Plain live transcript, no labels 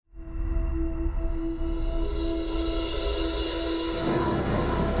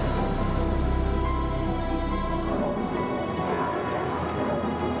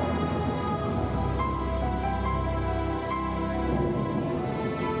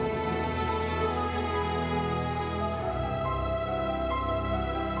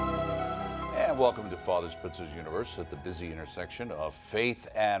welcome to Father Spitzer's Universe at the busy intersection of faith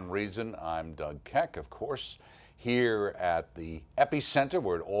and reason. I'm Doug Keck, of course, here at the epicenter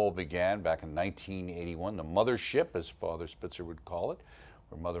where it all began back in 1981, the mothership, as Father Spitzer would call it,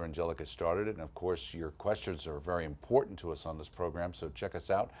 where Mother Angelica started it. And of course, your questions are very important to us on this program, so check us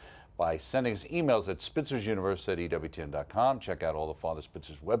out by sending us emails at spitzersuniverse@ewtn.com. Check out all the Father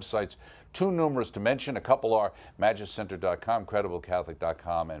Spitzer's websites, too numerous to mention. A couple are magicenter.com,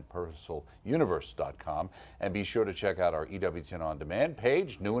 crediblecatholic.com, and personaluniverse.com. And be sure to check out our EWTN On Demand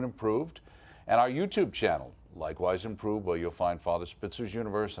page, new and improved, and our YouTube channel, likewise improved, where you'll find Father Spitzer's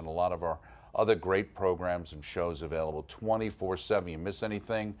Universe and a lot of our other great programs and shows available 24/7. You miss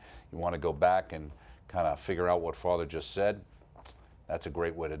anything, you want to go back and kind of figure out what Father just said, that's a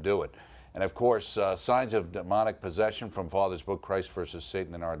great way to do it. And of course, Signs of Demonic Possession from Father's book, Christ versus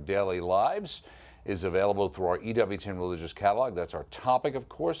Satan in Our Daily Lives, is available through our EWTN Religious Catalog. That's our topic, of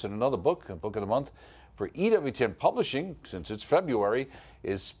course. And another book, a book of the month for EWTN Publishing, since it's February,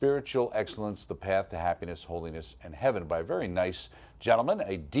 is Spiritual Excellence, The Path to Happiness, Holiness, and Heaven, by a very nice gentleman,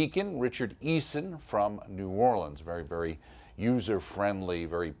 a deacon, Richard Eason from New Orleans. Very, very user-friendly,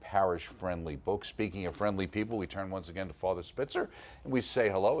 very parish-friendly book. Speaking of friendly people, we turn once again to Father Spitzer, and we say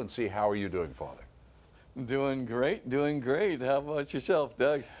hello and see how are you doing, Father? Doing great, doing great. How about yourself,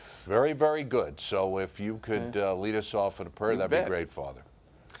 Doug? Very, very good. So if you could lead us off in a prayer, that'd be great, Father.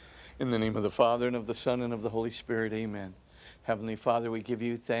 In the name of the Father, and of the Son, and of the Holy Spirit, amen. Heavenly Father, we give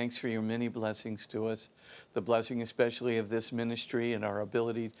you thanks for your many blessings to us, the blessing especially of this ministry and our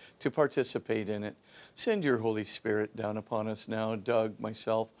ability to participate in it. Send your Holy Spirit down upon us now, Doug,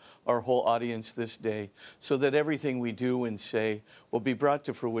 myself, our whole audience this day, so that everything we do and say will be brought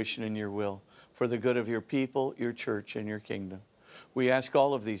to fruition in your will, for the good of your people, your church, and your kingdom. We ask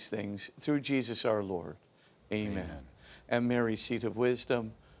all of these things through Jesus our Lord. Amen. And Mary, seat of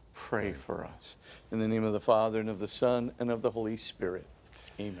wisdom, pray for us. In the name of the Father, and of the Son, and of the Holy Spirit.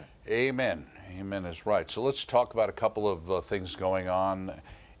 Amen. Amen. Amen is right. So let's talk about a couple of things going on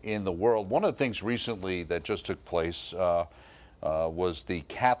in the world. One of the things recently that just took place was the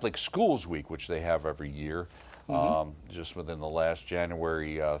Catholic Schools Week, which they have every year, just within the last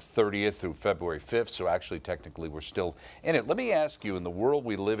January 30th through February 5th. So actually, technically, we're still in it. Let me ask you, in the world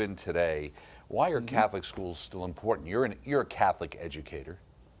we live in today, why are Catholic schools still important? You're a Catholic educator.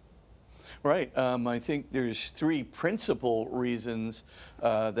 Right. I think there's three principal reasons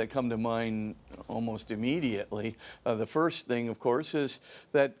that come to mind almost immediately. The first thing, of course, is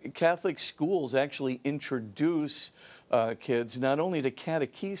that Catholic schools actually introduce kids not only to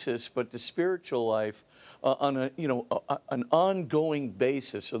catechesis but to spiritual life on an ongoing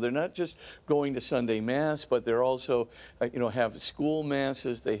basis. So they're not just going to Sunday Mass, but they're also have school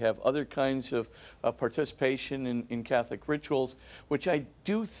masses. They have other kinds of participation in Catholic rituals, which I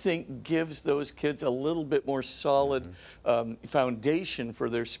do think gives those kids a little bit more solid foundation for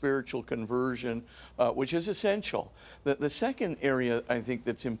their spiritual conversion, which is essential. The second area I think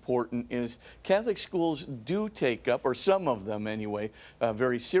that's important is Catholic schools do take up, or some of them anyway,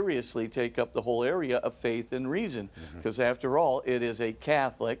 very seriously take up the whole area of faith and reason, because after all, it is a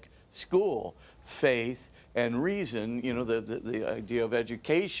Catholic school. Faith and reason, the idea of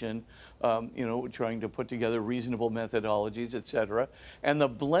education, trying to put together reasonable methodologies, etc. And the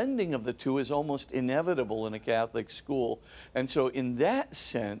blending of the two is almost inevitable in a Catholic school. And so in that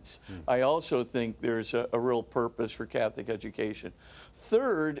sense, I also think there's a real purpose for Catholic education.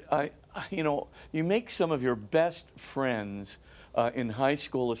 Third, you make some of your best friends in high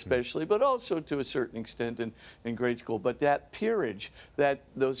school especially, but also to a certain extent in grade school. But that peerage,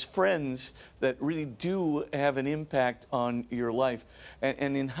 those friends that really do have an impact on your life.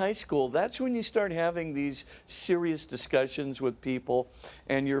 And in high school, that's when you start having these serious discussions with people,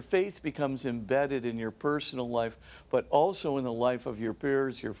 and your faith becomes embedded in your personal life, but also in the life of your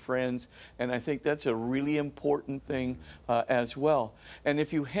peers, your friends. And I think that's a really important thing as well. And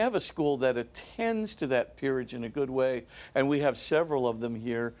if you have a school that attends to that peerage in a good way, and we have several of them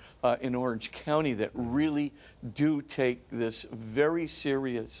here in Orange County that really do take this very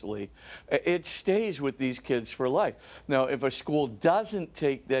seriously, it stays with these kids for life. Now, if a school doesn't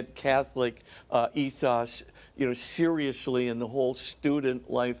take that Catholic ethos seriously in the whole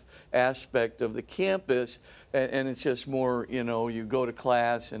student life aspect of the campus, and it's just more, you go to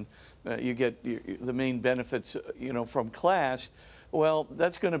class and you get the main benefits, from class, well,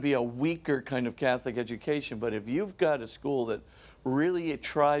 that's going to be a weaker kind of Catholic education. But if you've got a school that really it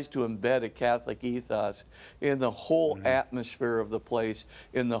tries to embed a Catholic ethos in the whole atmosphere of the place,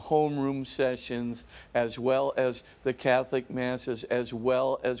 in the homeroom sessions, as well as the Catholic masses, as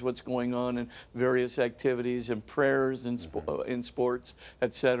well as what's going on in various activities and prayers and in sports,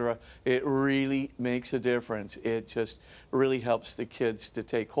 etc. It really makes a difference. It just really helps the kids to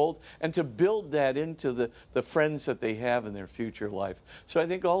take hold and to build that into the friends that they have in their future life. So I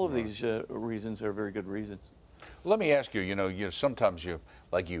think all of these reasons are very good reasons. Let me ask you, sometimes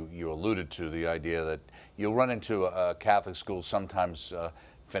like you alluded to the idea that you'll run into a Catholic school, sometimes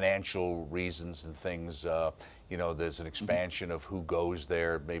financial reasons and things, there's an expansion of who goes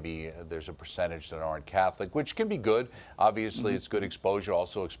there. Maybe there's a percentage that aren't Catholic, which can be good. Obviously, it's good exposure,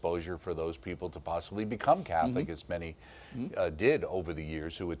 also exposure for those people to possibly become Catholic, as many did over the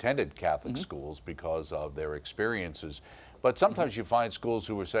years who attended Catholic schools because of their experiences. But sometimes you find schools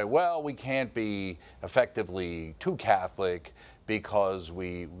who will say, well, we can't be effectively too Catholic because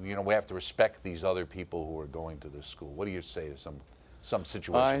we have to respect these other people who are going to this school. What do you say to some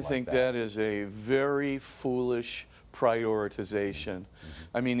situation like that? I think that is a very foolish prioritization.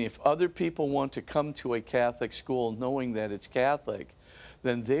 I mean, if other people want to come to a Catholic school knowing that it's Catholic,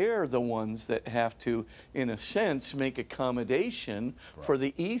 then they're the ones that have to, in a sense, make accommodation for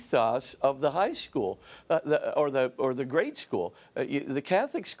the ethos of the high school or the grade school. The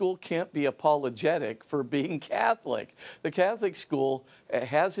Catholic school can't be apologetic for being Catholic. The Catholic school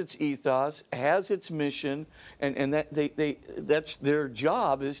has its ethos, has its mission, and that's their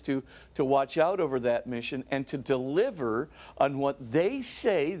job is to watch out over that mission and to deliver on what they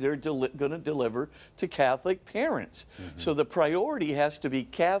say they're going to deliver to Catholic parents. So the priority has to be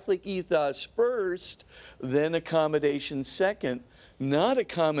Catholic ethos first, then accommodation second, not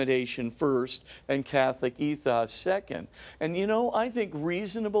accommodation first and Catholic ethos second. And I think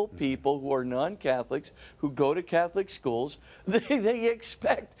reasonable people who are non-Catholics who go to Catholic schools, they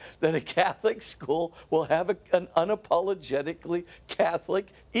expect that a Catholic school will have an unapologetically Catholic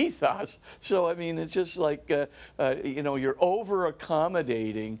ethos. So, I mean, it's just like, you're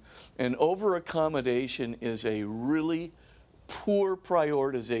over-accommodating, and over-accommodation is a really poor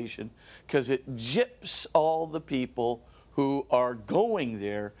prioritization because it gyps all the people who are going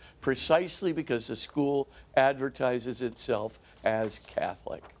there precisely because the school advertises itself as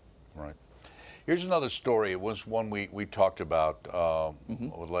Catholic. Right. Here's another story. It was one we talked about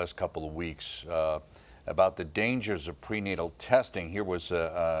over the last couple of weeks about the dangers of prenatal testing. Here was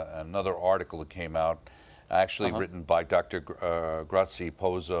another article that came out, actually written by Dr. Grazie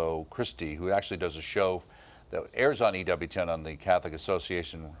Pozzo Christi, who actually does a show that airs on EWTN on the Catholic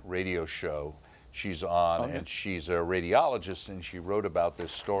Association radio show. She's on, and she's a radiologist, and she wrote about this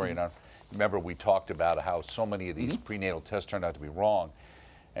story. And I remember we talked about how so many of these prenatal tests turned out to be wrong.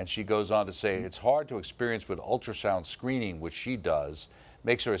 And she goes on to say, it's hard to experience with ultrasound screening, which she does,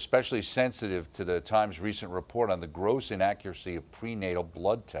 makes her especially sensitive to the Times recent report on the gross inaccuracy of prenatal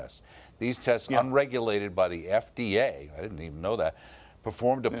blood tests. These tests, unregulated by the FDA, I didn't even know that,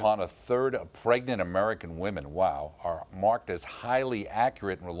 performed upon a third of pregnant American women, are marked as highly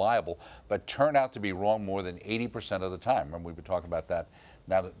accurate and reliable, but turn out to be wrong more than 80% of the time. Remember, we've been talking about that.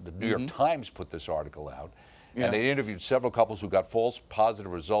 Now, the New York Times put this article out, and they interviewed several couples who got false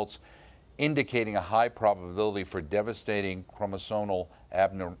positive results, indicating a high probability for devastating chromosomal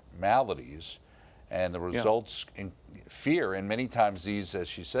abnormalities. And the results in fear, and many times these, as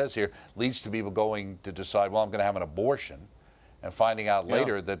she says here, leads to people going to decide, well, I'm going to have an abortion, and finding out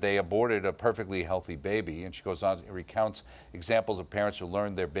later that they aborted a perfectly healthy baby. And she goes on, recounts examples of parents who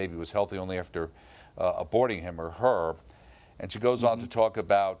learned their baby was healthy only after aborting him or her. And she goes on to talk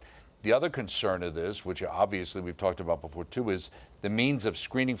about the other concern of this, which obviously we've talked about before too, is the means of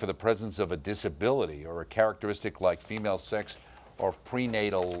screening for the presence of a disability or a characteristic like female sex or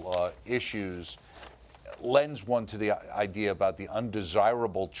prenatal issues lends one to the idea about the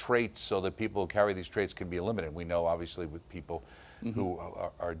undesirable traits so that people who carry these traits can be eliminated. We know, obviously, with people who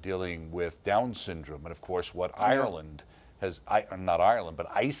are dealing with Down syndrome, and of course what Ireland has, not Ireland,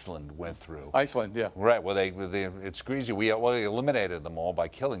 but Iceland went through. Iceland, Right, well, it's crazy. We eliminated them all by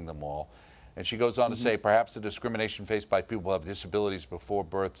killing them all. And she goes on to say, perhaps the discrimination faced by people who have disabilities before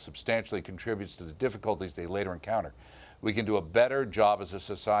birth substantially contributes to the difficulties they later encounter. We can do a better job as a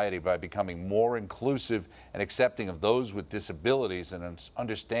society by becoming more inclusive and accepting of those with disabilities and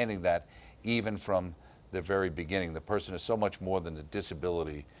understanding that even from the very beginning, the person is so much more than the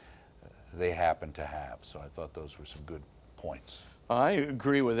disability they happen to have. So I thought those were some good points. I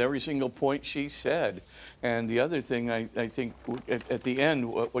agree with every single point she said. And the other thing, I think, at the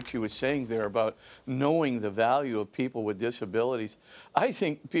end, what she was saying there about knowing the value of people with disabilities, I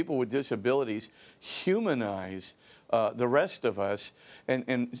think people with disabilities humanize the rest of us,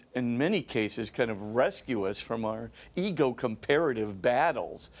 and in many cases kind of rescue us from our ego comparative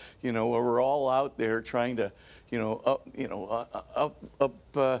battles, where we're all out there trying to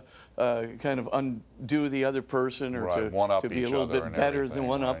kind of undo the other person, or right. to be a little bit better than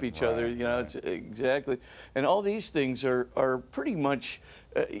one up each other. It's exactly. And all these things are pretty much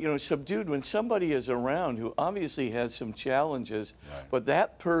subdued when somebody is around who obviously has some challenges, right. but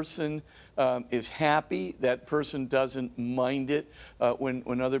that person is happy. That person doesn't mind it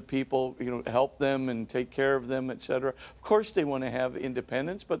when other people help them and take care of them, etc. Of course, they want to have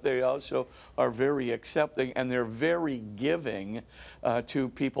independence, but they also are very accepting, and they're very giving to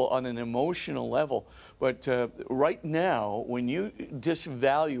people on an emotional level. But right now, when you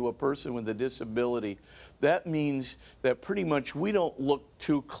disvalue a person with a disability, that means that pretty much we don't look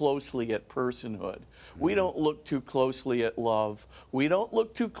too closely at personhood. We don't look too closely at love. We don't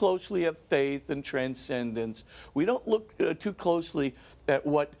look too closely at faith and transcendence. We don't look too closely at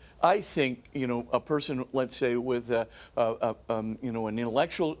what I think, a person, let's say, with an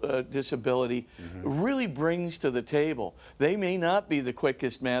intellectual disability really brings to the table. They may not be the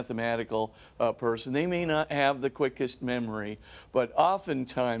quickest mathematical person. They may not have the quickest memory, but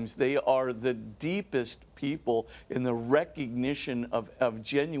oftentimes they are the deepest people in the recognition of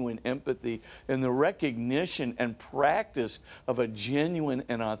genuine empathy, in the recognition and practice of a genuine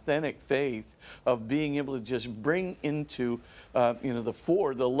and authentic faith, of being able to just bring into the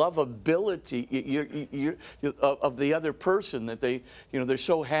lovability of the other person, that they're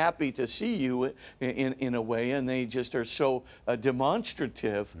so happy to see you in a way, and they just are so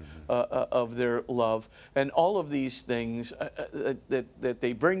demonstrative of their love, and all of these things that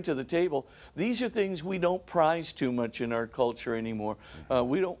they bring to the table. These are things we don't prize too much in our culture anymore.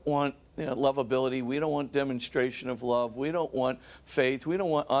 We don't want lovability. We don't want demonstration of love. We don't want faith. We don't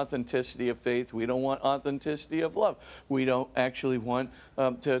want authenticity of faith. We don't want authenticity of love. We don't actually want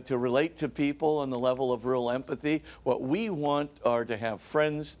to relate to people on the level of real empathy. What we want are to have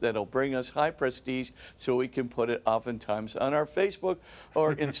friends that'll bring us high prestige, so we can put it oftentimes on our Facebook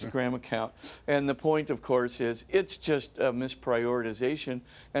or Instagram account. And the point, of course, is it's just a misprioritization.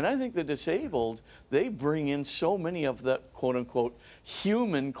 And I think the disabled, they bring in so many of the quote-unquote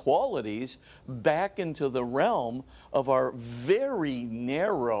human qualities back into the realm of our very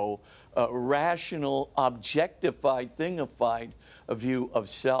narrow, rational, objectified, thingified view of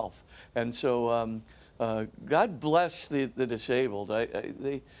self. And so God bless the disabled.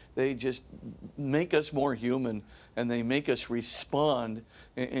 They just make us more human, and they make us respond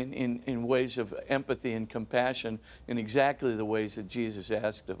in ways of empathy and compassion in exactly the ways that Jesus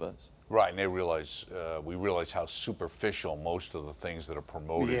asked of us. Right, and they realize, we realize how superficial most of the things that are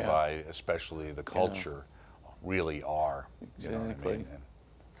promoted by, especially the culture, really are. Exactly. You know what I mean?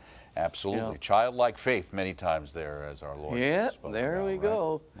 Absolutely. Childlike faith many times there, as our Lord spoke there about, we right?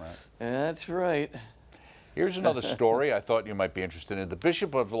 go. Right. That's right. Here's another story I thought you might be interested in. The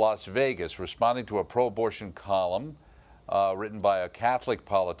Bishop of Las Vegas, responding to a pro-abortion column written by a Catholic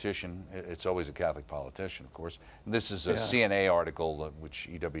politician. It's always a Catholic politician, of course. And this is a CNA article, which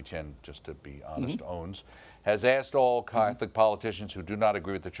EWTN, just to be honest, owns, has asked all Catholic politicians who do not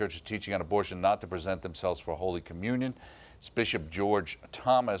agree with the Church's teaching on abortion not to present themselves for Holy Communion. It's Bishop George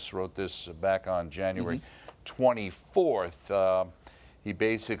Thomas wrote this back on January 24th. He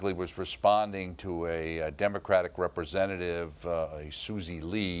basically was responding to a Democratic representative, Susie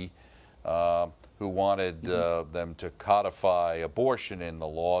Lee, who wanted them to codify abortion in the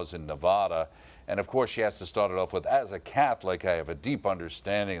laws in Nevada. And of course, she has to start it off with, as a Catholic, I have a deep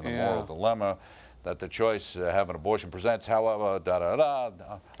understanding of the moral dilemma that the choice to have an abortion presents. However,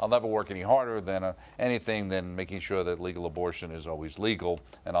 I'll never work any harder than anything than making sure that legal abortion is always legal,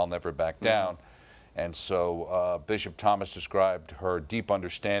 and I'll never back down. And so Bishop Thomas described her deep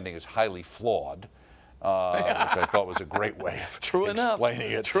understanding as highly flawed, which I thought was a great way of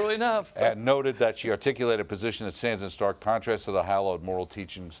explaining it. True enough. And noted that she articulated a position that stands in stark contrast to the hallowed moral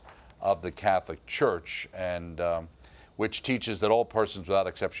teachings of the Catholic Church, and which teaches that all persons without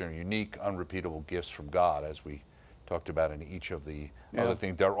exception are unique, unrepeatable gifts from God, as we talked about in each of the other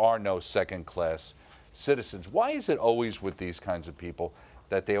things. There are no second-class citizens. Why is it always with these kinds of people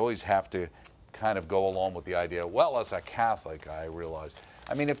that they always have to kind of go along with the idea, well, as a Catholic, I realize.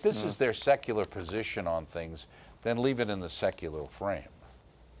 I mean, if this is their secular position on things, then leave it in the secular frame.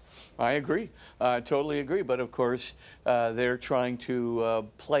 I agree. I totally agree. But of course, they're trying to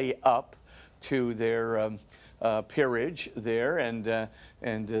play up to their peerage there, and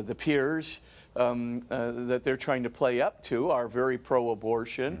the peers that they're trying to play up to are very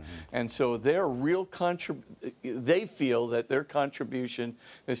pro-abortion, and so their real they feel that their contribution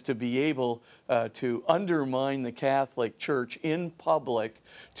is to be able to undermine the Catholic Church in public,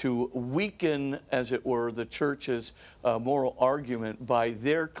 to weaken, as it were, the Church's moral argument by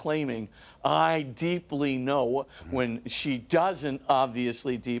their claiming, I deeply know, when she doesn't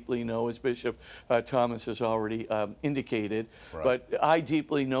obviously deeply know, as Bishop Thomas has already indicated. Right. But I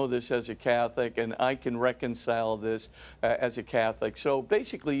deeply know this as a Catholic, and I can reconcile this as a Catholic. So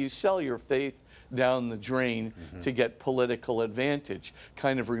basically, you sell your faith down the drain to get political advantage.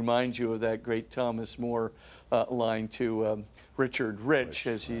 Kind of reminds you of that great Thomas More line to Richard Rich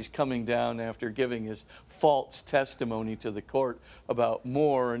as he's coming down after giving his false testimony to the court about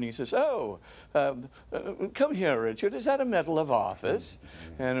More, and he says, come here, Richard, is that a medal of office?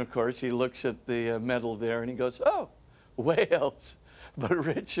 And of course he looks at the medal there and he goes, oh, Wales. But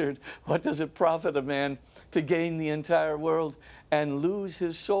Richard, what does it profit a man to gain the entire world and lose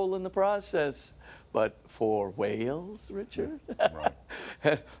his soul in the process? But for Wales, Richard?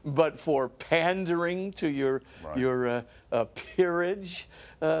 Right. But for pandering to your peerage,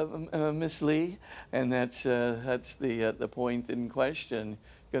 Miss Lee? And that's the point in question.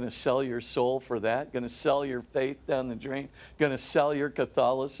 Going to sell your soul for that? Going to sell your faith down the drain? Going to sell your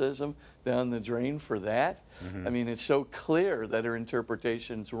Catholicism down the drain for that? I mean, it's so clear that her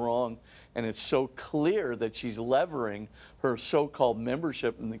interpretation's wrong, and it's so clear that she's levering her so-called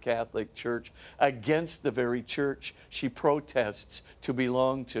membership in the Catholic Church against the very church she protests to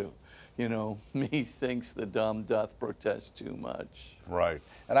belong to. You know, methinks the dumb doth protest too much. Right.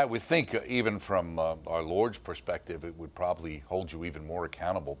 And I would think, even from our Lord's perspective, it would probably hold you even more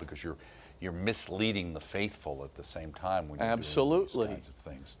accountable, because you're misleading the faithful at the same time when you're Absolutely. doing these kinds of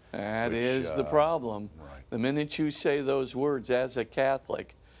things. That is the problem. Right. The minute you say those words as a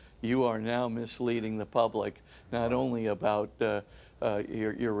Catholic, you are now misleading the public, not only about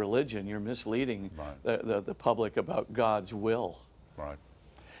your religion, you're misleading the public about God's will. Right.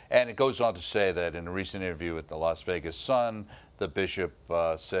 And it goes on to say that in a recent interview with the Las Vegas Sun, the bishop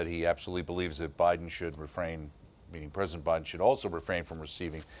said he absolutely believes that Biden should refrain, meaning President Biden should also refrain from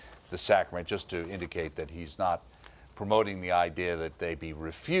receiving the sacrament, just to indicate that he's not promoting the idea that they be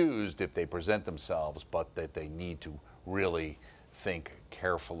refused if they present themselves, but that they need to really think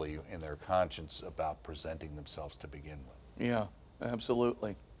carefully in their conscience about presenting themselves to begin with. Yeah,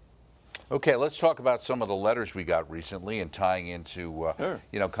 absolutely. Okay, let's talk about some of the letters we got recently, and tying into, Sure.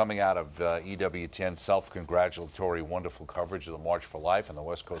 Coming out of EWTN, self-congratulatory, wonderful coverage of the March for Life and the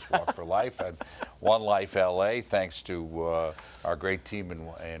West Coast Walk for Life and One Life LA, thanks to our great team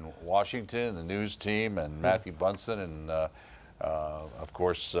in Washington, the news team, and Matthew Bunson, and of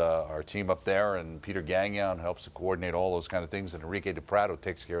course our team up there, and Peter Gagnon helps to coordinate all those kind of things, and Enrique de Prado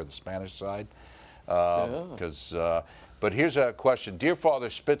takes care of the Spanish side. But here's a question. Dear Father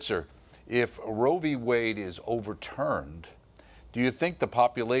Spitzer, if Roe v. Wade is overturned, do you think the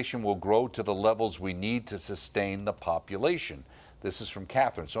population will grow to the levels we need to sustain the population? This is from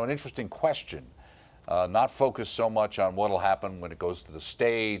Catherine. So an interesting question. Not focused so much on what will happen when it goes to the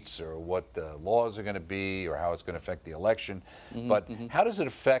states, or what the laws are going to be, or how it's going to affect the election, but how does it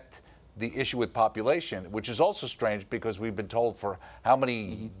affect the issue with population, which is also strange, because we've been told for how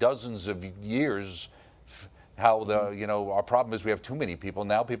many dozens of years how our problem is we have too many people.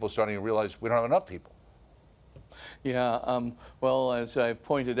 Now people are starting to realize we don't have enough people. Yeah, well, as I've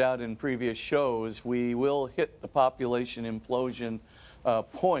pointed out in previous shows, we will hit the population implosion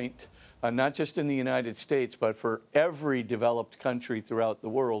point, not just in the United States, but for every developed country throughout the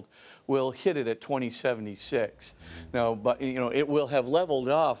world. We'll hit it at 2076. Now, but it will have leveled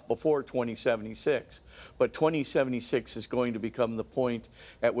off before 2076, but 2076 is going to become the point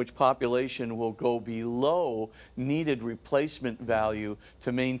at which population will go below needed replacement value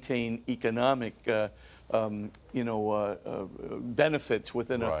to maintain economic benefits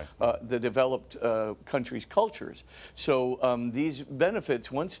within the developed country's cultures. So these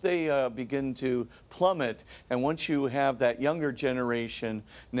benefits, once they begin to plummet, and once you have that younger generation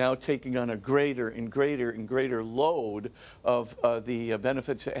now taking on a greater and greater and greater load of the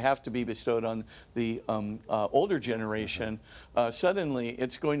benefits that have to be bestowed on the older generation, suddenly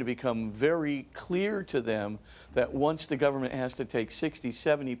it's going to become very clear to them that once the government has to take 60,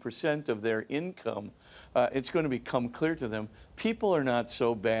 70% of their income, it's going to become clear to them people are not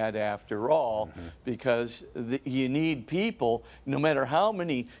so bad after all, because you need people. No matter how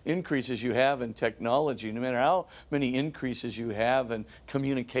many increases you have in technology, no matter how many increases you have in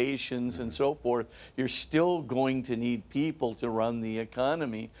communications and so forth, you're still going to need people to run the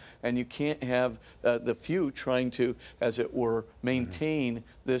economy, and you can't have the few trying to, as it were, maintain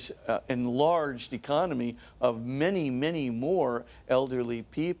this enlarged economy of many, many more elderly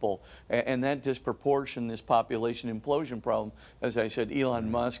people. And that disproportion, this population implosion problem, as I said, Elon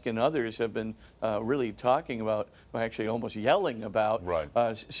Musk and others have been really talking about, actually almost yelling about,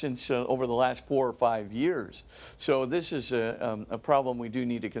 since over the last 4 or 5 years. So this is a problem we do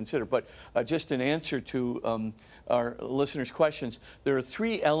need to consider. But just in answer to our listeners' questions, there are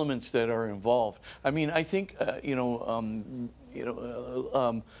 3 elements that are involved. I mean, I think,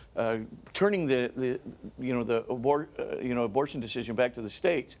 turning the abortion decision back to the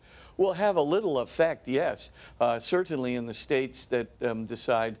states will have a little effect, yes. Certainly in the states that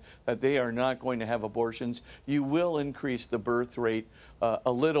decide that they are not going to have abortions, you will increase the birth rate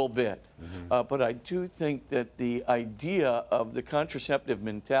a little bit. But I do think that the idea of the contraceptive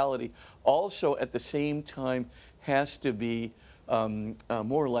mentality also at the same time has to be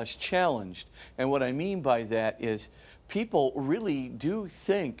more or less challenged. And what I mean by that is, people really do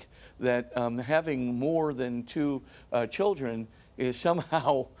think that having more than 2 children is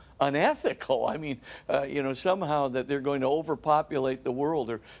somehow unethical. I mean, somehow that they're going to overpopulate the world,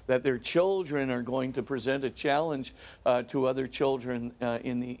 or that their children are going to present a challenge to other children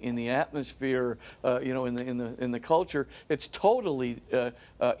in the atmosphere, in the culture. It's totally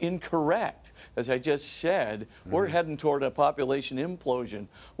incorrect. As I just said, we're heading toward a population implosion.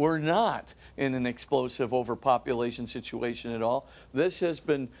 We're not in an explosive overpopulation situation at all. This has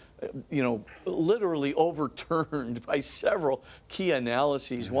been literally overturned by several key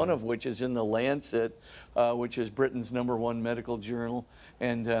analyses, one of which is in the Lancet, which is Britain's #1 medical journal.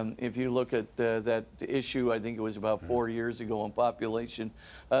 And if you look at that issue, I think it was about 4 years ago on population,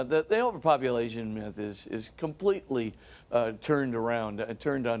 the overpopulation myth is completely turned around,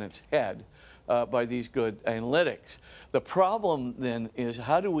 turned on its head by these good analytics. The problem then is,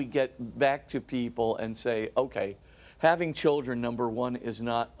 how do we get back to people and say, okay, having children, #1, is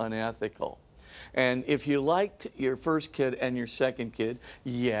not unethical. And if you liked your first kid and your second kid,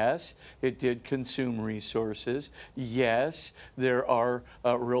 yes, it did consume resources. Yes, there are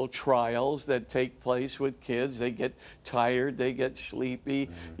real trials that take place with kids. They get tired, they get sleepy,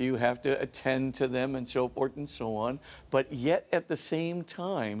 you have to attend to them and so forth and so on. But yet at the same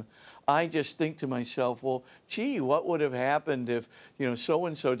time, I just think to myself, well, gee, what would have happened if,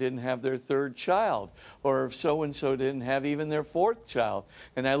 so-and-so didn't have their 3rd child, or if so-and-so didn't have even their 4th child?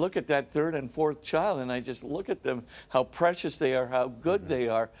 And I look at that 3rd and 4th child, and I just look at them, how precious they are, how good they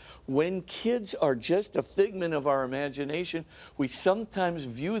are. When kids are just a figment of our imagination, we sometimes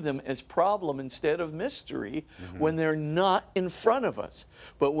view them as problem instead of mystery when they're not in front of us.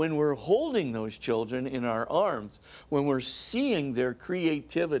 But when we're holding those children in our arms, when we're seeing their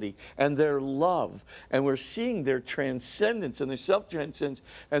creativity and their love, and we're seeing their transcendence and their self-transcendence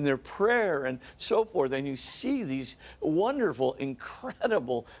and their prayer and so forth, and you see these wonderful,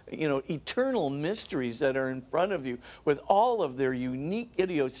 incredible, eternal mysteries that are in front of you with all of their unique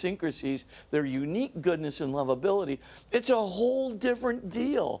idiosyncrasies, their unique goodness and lovability, it's a whole different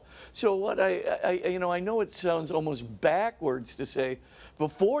deal. So what I know it sounds almost backwards to say,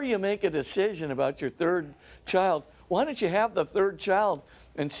 before you make a decision about your 3rd child, why don't you have the 3rd child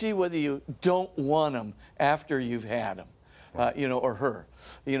and see whether you don't want them after you've had them, or her.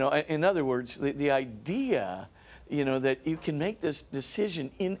 In other words, the idea, that you can make this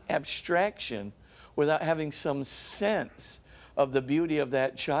decision in abstraction without having some sense of the beauty of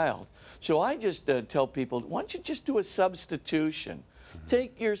that child. So I just tell people, why don't you just do a substitution?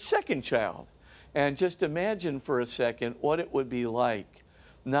 Take your 2nd child and just imagine for a second what it would be like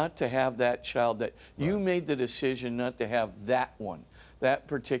not to have that child, that you made the decision not to have that one, that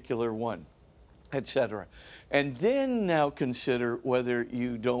particular one, etc. And then now consider whether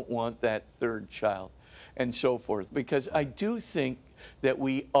you don't want that 3rd child and so forth. Because I do think that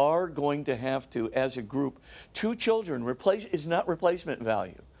we are going to have to, as a group, 2 children is not replacement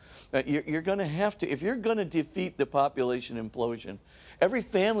value. You're going to have to, if you're going to defeat the population implosion, every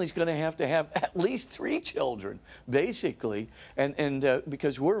family's going to have at least 3 children, basically, and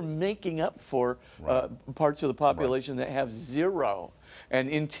because we're making up for parts of the population that have 0 and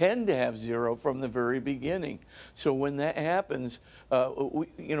intend to have 0 from the very beginning. So when that happens,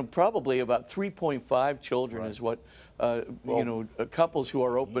 probably about 3.5 children is what couples who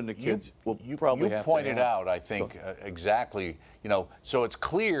are open to kids will probably have to have. You pointed out, I think, exactly. So it's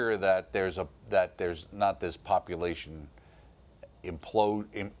clear that there's not this population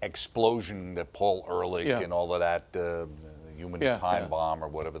explosion that Paul Ehrlich Yeah. and all of that, human Yeah, time yeah. bomb or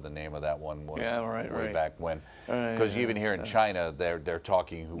whatever the name of that one was. Yeah, right, way right. back when. Right, Because yeah, even here in China, they're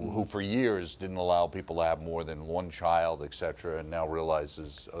talking who for years didn't allow people to have more than one child, etc., and now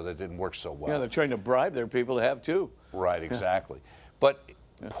realizes, oh, that didn't work so well. Yeah, they're trying to bribe their people to have two. Right, exactly. But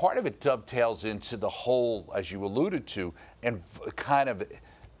part of it dovetails into the whole, as you alluded to, and kind of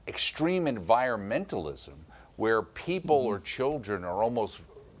extreme environmentalism, where people or children are almost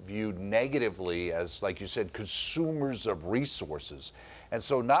viewed negatively as, like you said, consumers of resources. And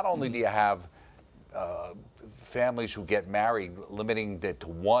so not only do you have families who get married, limiting it to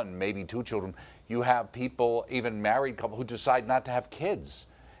one, maybe two children, you have people, even married couple, who decide not to have kids.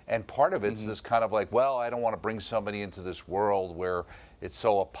 And part of it's this kind of like, well, I don't want to bring somebody into this world where it's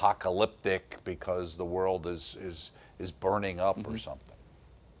so apocalyptic because the world is burning up or something.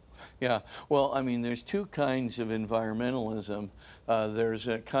 Yeah, well, I mean, there's two kinds of environmentalism. There's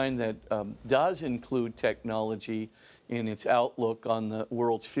a kind that does include technology in its outlook on the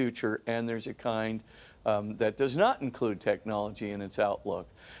world's future, and there's a kind that does not include technology in its outlook.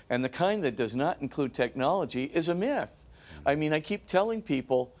 And the kind that does not include technology is a myth. I mean, I keep telling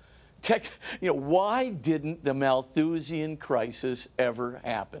people, why didn't the Malthusian crisis ever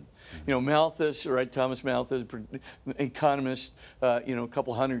happen? You know, Malthus, right, Thomas Malthus, economist, a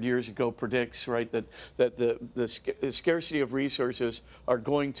couple hundred years ago predicts, right, that the scarcity of resources are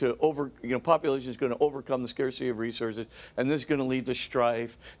going to population is going to overcome the scarcity of resources, and this is going to lead to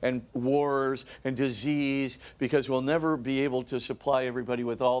strife and wars and disease because we'll never be able to supply everybody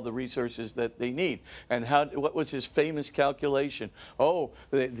with all the resources that they need. And what was his famous calculation? Oh,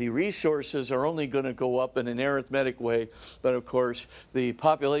 the resources are only going to go up in an arithmetic way, but of course the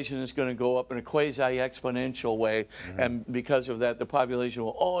population is going to go up in a quasi-exponential way, and because of that, the population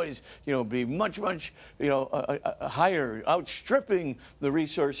will always, be much, higher, outstripping the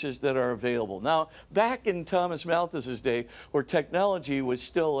resources that are available. Now, back in Thomas Malthus's day, where technology was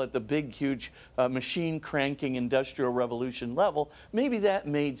still at the big, huge machine cranking industrial revolution level, maybe that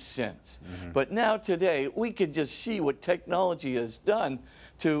made sense. But now today, we can just see what technology has done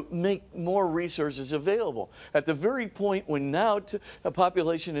to make more resources available. At the very point when now the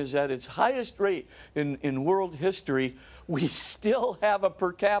population is at its highest rate in world history, we still have a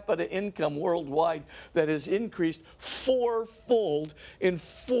per capita income worldwide that has increased fourfold in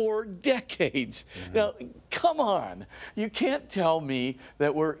 4 decades. Now, come on. You can't tell me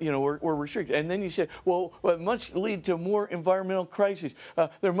that we're restricted. And then you say, well, it must lead to more environmental crises.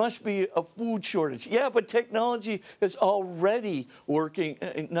 There must be a food shortage. Yeah, but technology is already working,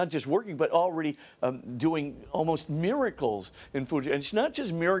 not just working, but already doing almost miracles in food. And it's not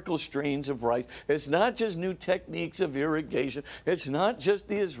just miracle strains of rice. It's not just new techniques of irrigation. It's not just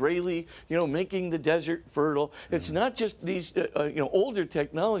the Israeli, making the desert fertile. It's not just these, older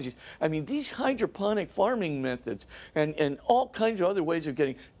technologies. I mean, these hydroponic farming methods and all kinds of other ways of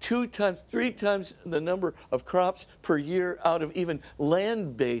getting 2 times, 3 times the number of crops per year out of even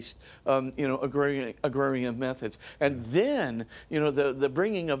land-based, agrarian methods. And then, the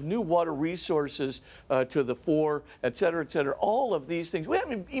bringing of new water resources to the fore, et cetera, all of these things. We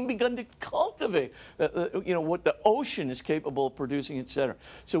haven't even begun to cultivate, what the ocean is capable of producing, et cetera.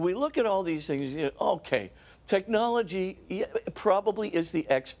 So we look at all these things, okay, technology probably is the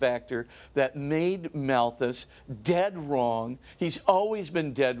X factor that made Malthus dead wrong. He's always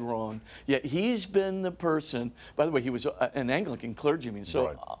been dead wrong, yet he's been the person, by the way, he was an Anglican clergyman,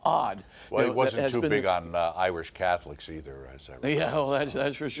 so odd. Well, he wasn't too big on Irish Catholics either, as I recall. Yeah, well,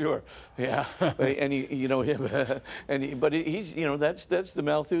 that's for sure. Yeah, and but he's, that's the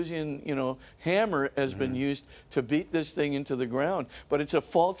Malthusian, hammer has been used to beat this thing into the ground. But it's a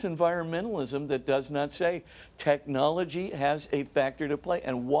false environmentalism that does not say technology has a factor to play.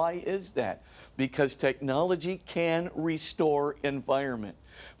 And why is that? Because technology can restore environment.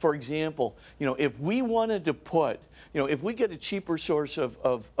 For example, if we wanted to put, if we get a cheaper source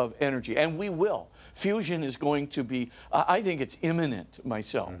of energy, and we will, fusion is going to be, I think it's imminent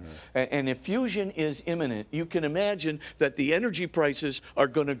myself. And if fusion is imminent, you can imagine that the energy prices are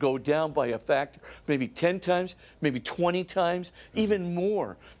going to go down by a factor, maybe 10 times, maybe 20 times, even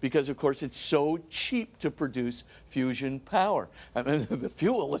more, because of course it's so cheap to produce fusion power. I mean, the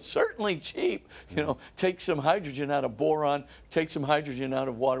fuel is certainly cheap. Take some hydrogen out of boron, take some hydrogen out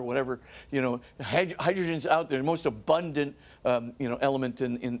of water, whatever. Hydrogen's out there, the most abundant element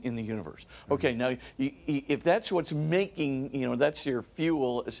in the universe. Okay, now if that's what's making, that's your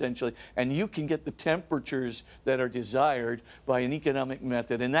fuel essentially, and you can get the temperatures that are desired by an economic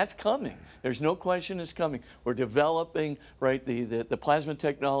method, and that's coming. There's no question it's coming. We're developing, right, the plasma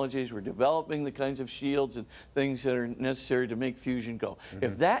technologies. We're developing the kinds of shields and things things that are necessary to make fusion go.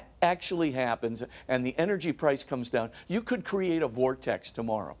 If that actually happens and the energy price comes down, you could create a vortex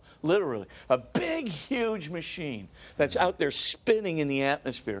tomorrow. Literally, a big, huge machine that's out there spinning in the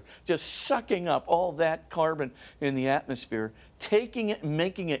atmosphere, just sucking up all that carbon in the atmosphere, taking it and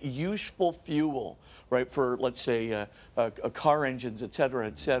making it useful fuel, right, for, let's say, car engines, et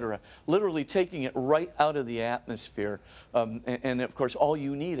cetera, literally taking it right out of the atmosphere. And of course, all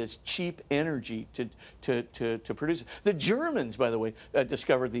you need is cheap energy to produce it. The Germans, by the way,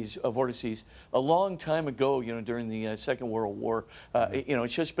 discovered these vortices a long time ago, during the Second World War.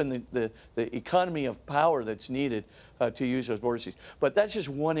 It's just been the economy of power that's needed to use those vortices. But that's just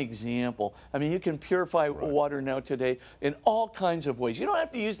one example. I mean, you can purify water now today in all kinds of ways. You don't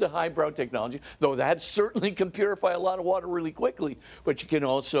have to use the highbrow technology, though that certainly can purify a lot of water really quickly. But you can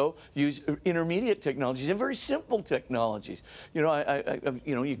also use intermediate technologies and very simple technologies. You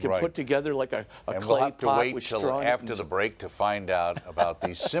can put together like a and clay we'll have to pot wait with till straw. after the break to find out about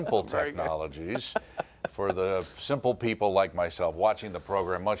these simple technologies. For the simple people like myself watching the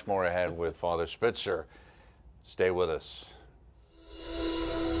program, much more ahead with Father Spitzer. Stay with us.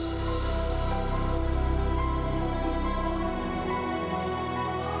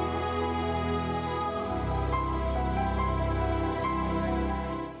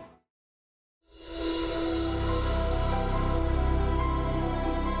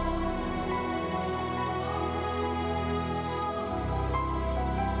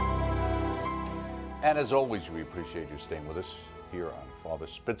 And as always, we appreciate you staying with us here on Father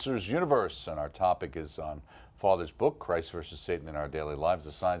Spitzer's Universe. And our topic is on Father's book, Christ versus Satan in Our Daily Lives,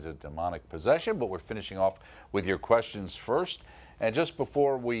 the Signs of Demonic Possession. But we're finishing off with your questions first. And just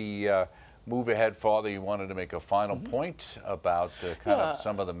before we move ahead, Father, you wanted to make a final point about kind of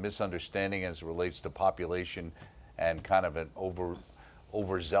some of the misunderstanding as it relates to population and kind of an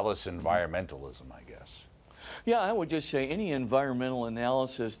overzealous environmentalism, I guess. Yeah, I would just say any environmental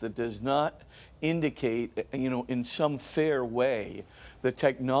analysis that does not indicate, in some fair way, the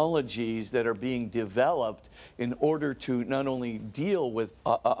technologies that are being developed in order to not only deal with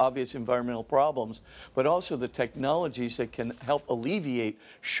obvious environmental problems, but also the technologies that can help alleviate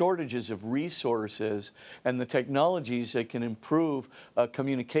shortages of resources and the technologies that can improve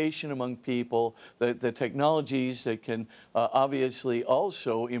communication among people, the technologies that can obviously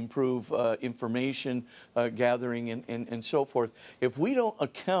also improve information gathering and so forth. If we don't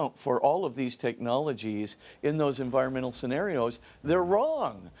account for all of these technologies in those environmental scenarios, they're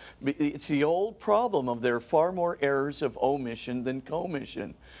wrong. It's the old problem of there are far more errors of omission than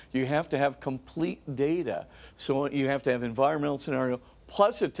commission. You have to have complete data. So you have to have environmental scenario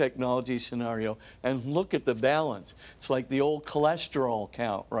plus a technology scenario and look at the balance. It's like the old cholesterol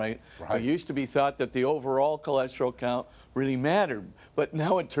count, right? It used to be thought that the overall cholesterol count really mattered, but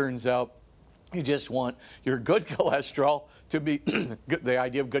now it turns out you just want your good cholesterol to be, the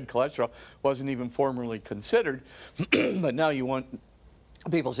idea of good cholesterol wasn't even formerly considered, but now you want,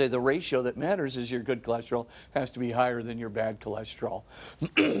 people say the ratio that matters is your good cholesterol has to be higher than your bad cholesterol.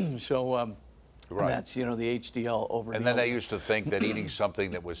 So that's, the HDL over. And then they used to think that eating something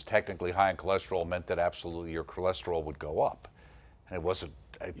that was technically high in cholesterol meant that absolutely your cholesterol would go up. And it wasn't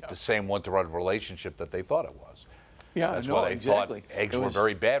the same one-to-one relationship that they thought it was. Yeah, that's why they thought eggs were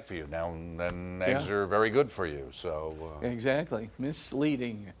very bad for you. Now then eggs are very good for you. So exactly.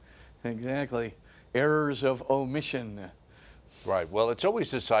 Misleading. Exactly. Errors of omission. Right. Well, it's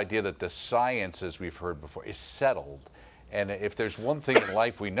always this idea that the science, as we've heard before, is settled. And if there's one thing in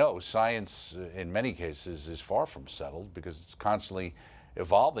life we know, science in many cases is far from settled because it's constantly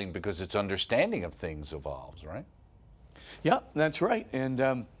evolving because its understanding of things evolves, right? Yeah, that's right.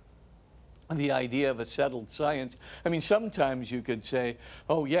 And the idea of a settled science. I mean, sometimes you could say,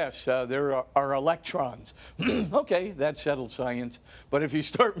 oh, yes, there are electrons. Okay, that's settled science. But if you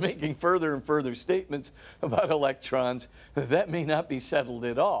start making further and further statements about electrons, that may not be settled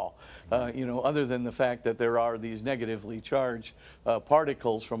at all, other than the fact that there are these negatively charged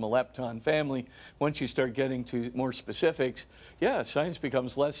particles from a lepton family. Once you start getting to more specifics, yeah, science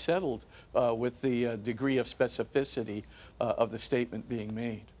becomes less settled with the degree of specificity of the statement being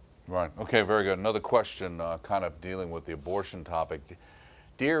made. Right. Okay, very good. Another question kind of dealing with the abortion topic.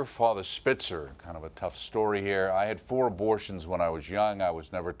 Dear Father Spitzer, kind of a tough story here. I had 4 abortions when I was young. I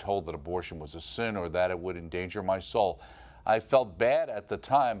was never told that abortion was a sin or that it would endanger my soul. I felt bad at the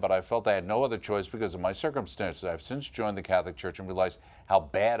time, but I felt I had no other choice because of my circumstances. I've since joined the Catholic Church and realized how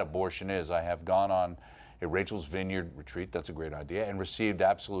bad abortion is. I have gone on a Rachel's Vineyard retreat, that's a great idea, and received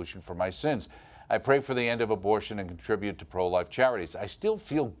absolution for my sins. I pray for the end of abortion and contribute to pro-life charities. I still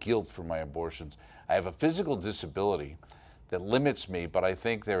feel guilt for my abortions. I have a physical disability that limits me, but I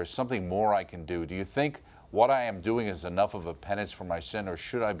think there is something more I can do. Do you think what I am doing is enough of a penance for my sin, or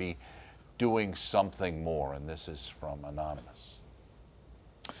should I be doing something more? And this is from Anonymous.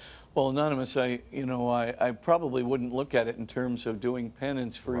 Well, Anonymous, I probably wouldn't look at it in terms of doing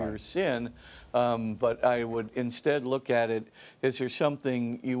penance for Right. your sin, but I would instead look at it, is there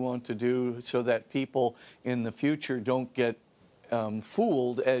something you want to do so that people in the future don't get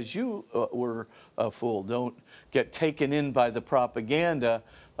fooled as you were fooled, don't get taken in by the propaganda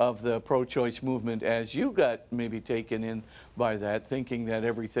of the pro-choice movement as you got maybe taken in by that, thinking that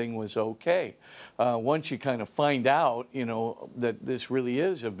everything was okay. Once you kind of find out, that this really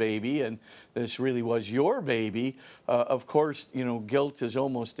is a baby and this really was your baby, of course, guilt is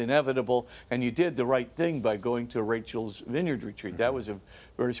almost inevitable, and you did the right thing by going to Rachel's Vineyard retreat. That was a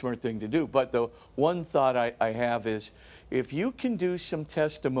very smart thing to do. But the one thought I have is, if you can do some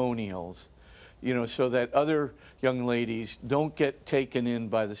testimonials, so that other young ladies don't get taken in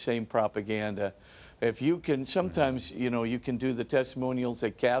by the same propaganda. If you can, sometimes, you can do the testimonials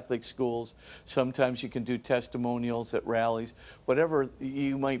at Catholic schools. Sometimes you can do testimonials at rallies. Whatever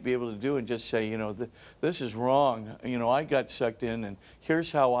you might be able to do, and just say, this is wrong. I got sucked in, and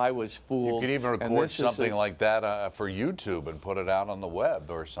here's how I was fooled. You could even record something like that for YouTube and put it out on the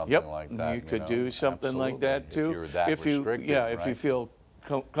web or something like that. You could do something like that too. If you're that restricted, if you feel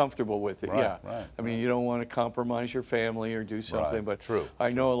comfortable with it, Right. I mean, you don't want to compromise your family or do something, Right. but True.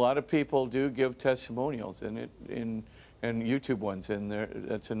 I know a lot of people do give testimonials and YouTube ones, and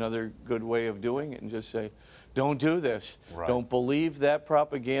that's another good way of doing it. And just say, don't do this. Right. Don't believe that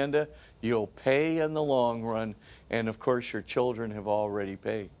propaganda. You'll pay in the long run, and of course, your children have already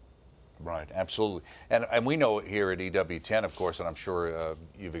paid. Right, absolutely. And we know here at EWTN, of course, and I'm sure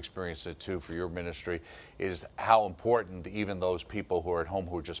you've experienced it too for your ministry, is how important even those people who are at home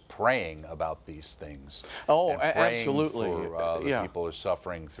who are just praying about these things. Oh, and praying absolutely. For the people who are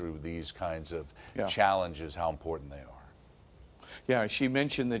suffering through these kinds of challenges, how important they are. Yeah, she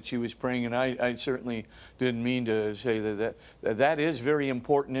mentioned that she was praying, and I certainly didn't mean to say that is very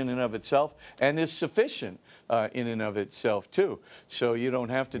important in and of itself, and is sufficient in and of itself too. So you don't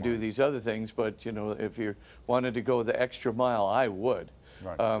have to do these other things, but if you wanted to go the extra mile, I would.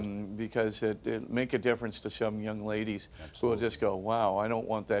 Right. Because it make a difference to some young ladies who will just go, wow, I don't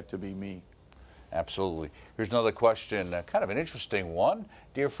want that to be me. Absolutely. Here's another question, kind of an interesting one.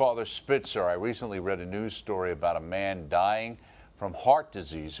 Dear Father Spitzer, I recently read a news story about a man dying from heart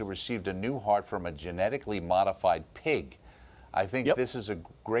disease who received a new heart from a genetically modified pig. I think this is a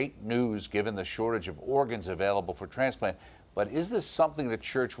great news given the shortage of organs available for transplant, but is this something the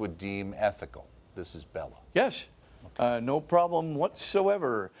church would deem ethical? This is Bella. Yes, no problem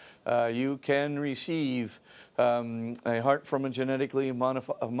whatsoever. You can receive a heart from a genetically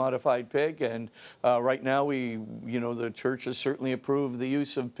modified pig, and right now the church has certainly approved the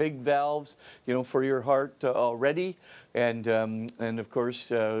use of pig valves, for your heart already, and of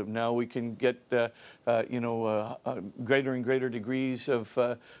course now we can get greater and greater degrees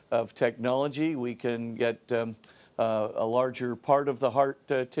of technology. We can get a larger part of the heart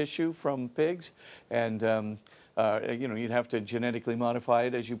tissue from pigs, and you'd have to genetically modify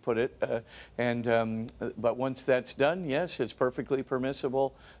it, as you put it, but once that's done, yes, it's perfectly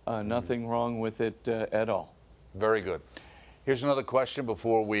permissible. Nothing wrong with it at all. Very good. Here's another question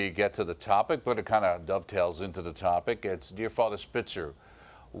before we get to the topic, but it kind of dovetails into the topic. It's, Dear Father Spitzer,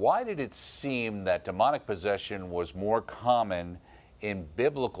 why did it seem that demonic possession was more common in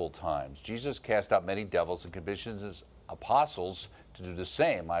biblical times? Jesus cast out many devils and commissioned his apostles to do the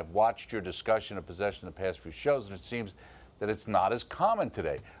same. I've watched your discussion of possession in the past few shows, and it seems that it's not as common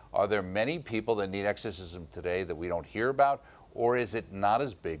today. Are there many people that need exorcism today that we don't hear about, or is it not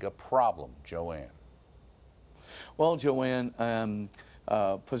as big a problem? Joanne. Well, Joanne,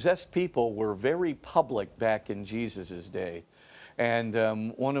 possessed people were very public back in Jesus' day. And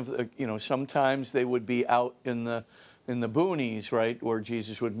one of the, sometimes they would be out in the boonies, right, where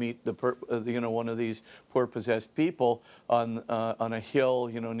Jesus would meet one of these poor possessed people on a hill,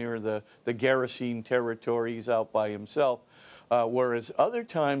 near the Gerasene territories out by himself. Whereas other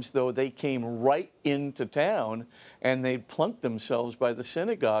times, though, they came right into town and they'd plunk themselves by the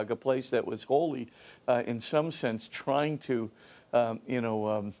synagogue, a place that was holy, in some sense, trying to,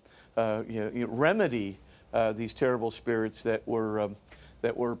 remedy these terrible spirits that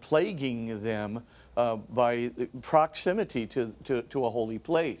were plaguing them by proximity to a holy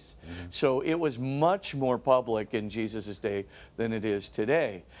place. Mm-hmm. So it was much more public in Jesus' day than it is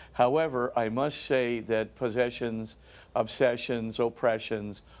today. However, I must say that possessions, obsessions,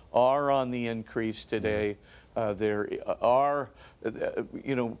 oppressions are on the increase today. Mm-hmm. There are,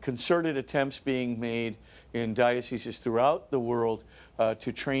 concerted attempts being made in dioceses throughout the world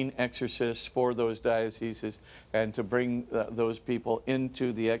to train exorcists for those dioceses and to bring those people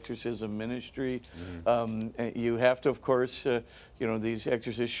into the exorcism ministry. You have to, of course, these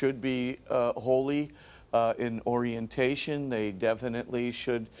exorcists should be holy in orientation. They definitely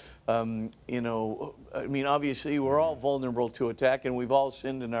should, I mean, obviously we're all vulnerable to attack, and we've all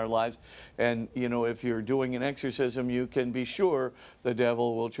sinned in our lives. And, if you're doing an exorcism, you can be sure the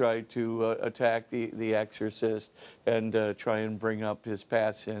devil will try to attack the exorcist and try and bring up his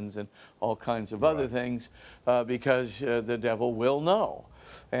past sins and all kinds of other things because the devil will know.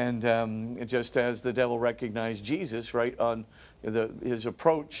 And just as the devil recognized Jesus, right, on his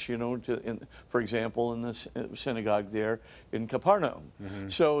approach, for example, in the synagogue there in Capernaum.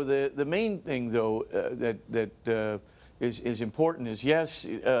 So the main thing, though, that is important is, yes,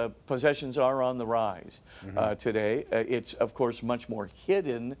 possessions are on the rise today. It's, of course, much more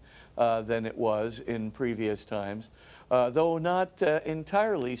hidden than it was in previous times, though not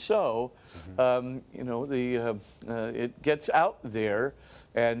entirely so. It gets out there,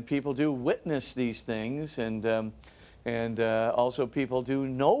 and people do witness these things, and also people do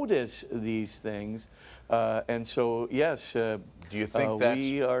notice these things. And so, yes, do you think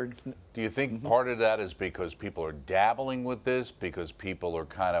do you think part of that is because people are dabbling with this, because people are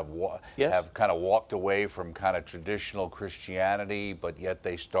kind of have kind of walked away from kind of traditional Christianity, but yet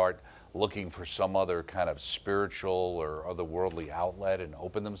they start looking for some other kind of spiritual or otherworldly outlet and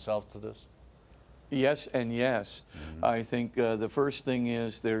open themselves to this? Yes and yes. I think the first thing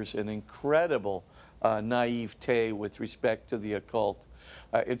is there's an incredible naivete with respect to the occult.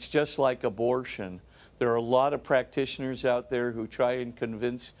 It's just like abortion. There are a lot of practitioners out there who try and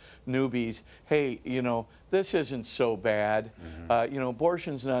convince newbies, hey, this isn't so bad.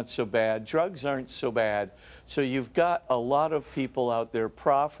 Abortion's not so bad. Drugs aren't so bad. So you've got a lot of people out there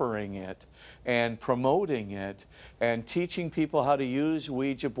proffering it and promoting it and teaching people how to use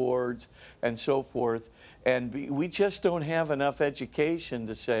Ouija boards and so forth. And we just don't have enough education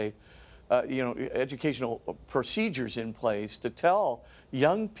to say, educational procedures in place to tell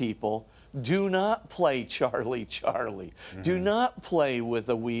young people, do not play Charlie Charlie. Do not play with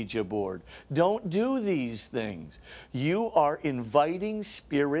a Ouija board. Don't do these things. You are inviting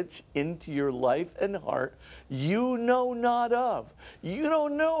spirits into your life and heart you know not of. You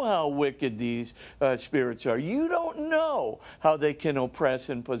don't know how wicked these spirits are. You don't know how they can oppress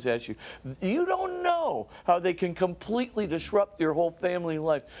and possess you. You don't know how they can completely disrupt your whole family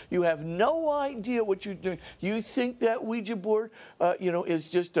life. You have no idea what you're doing. You think that Ouija board, is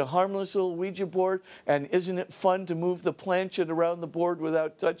just a harmless little Ouija board, and isn't it fun to move the planchet around the board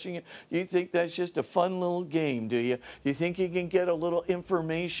without touching it? You think that's just a fun little game, do you? You think you can get a little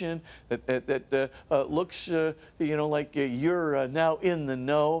information that looks, like you're now in the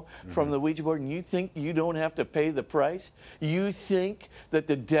know from the Ouija board, and you think you don't have to pay the price? You think that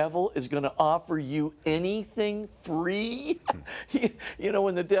the devil is going to offer you anything free?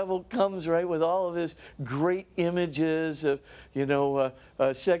 When the devil comes, right, with all of his great images of,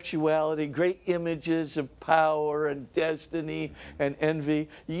 sexuality, great images of power and destiny and envy,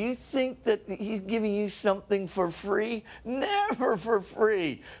 you think that he's giving you something for free? Never for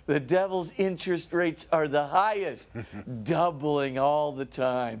free. The devil's interest rates are the highest, doubling all the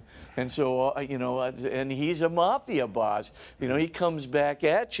time. And so, and he's a mafia boss. He comes back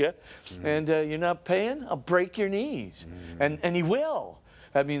at you, and you're not paying, I'll break your knees. And he will.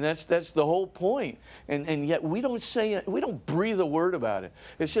 I mean, that's the whole point. And yet we don't say it, we don't breathe a word about it.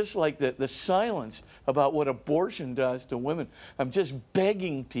 It's just like the silence about what abortion does to women. I'm just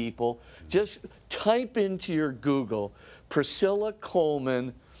begging people, just type into your Google, Priscilla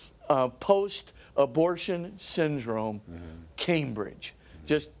Coleman, post-abortion syndrome, Cambridge.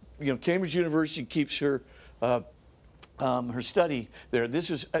 Just, Cambridge University keeps her study there. This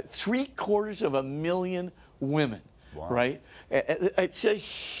is 750,000 women. Wow. Right? It's a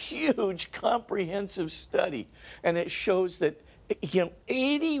huge, comprehensive study, and it shows that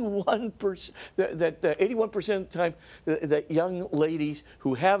 81% of the time that young ladies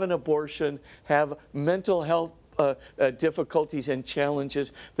who have an abortion have mental health difficulties and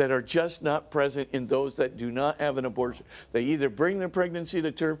challenges that are just not present in those that do not have an abortion. They either bring their pregnancy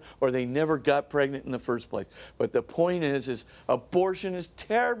to term or they never got pregnant in the first place. But the point is abortion is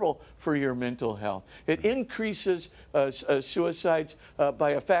terrible for your mental health. It increases suicides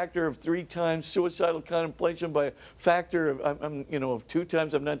by a factor of 3 times, suicidal contemplation by a factor of 2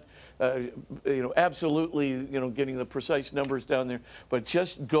 times. I'm not absolutely, getting the precise numbers down there, but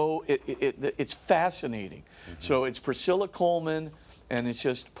just go. It's fascinating. So it's Priscilla Coleman, and it's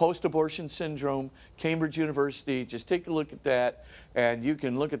just post-abortion syndrome, Cambridge University. Just take a look at that, and you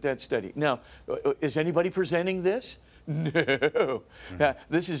can look at that study. Now, is anybody presenting this? No.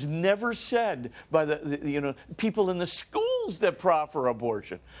 This is never said by the people in the schools that proffer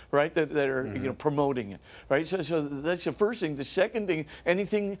abortion, right? That are promoting it, right? So that's the first thing. The second thing,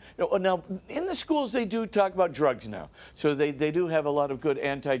 anything now in the schools they do talk about drugs now. So they do have a lot of good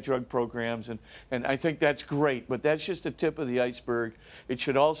anti-drug programs, and I think that's great. But that's just the tip of the iceberg. It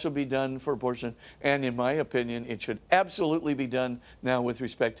should also be done for abortion, and in my opinion, it should absolutely be done now with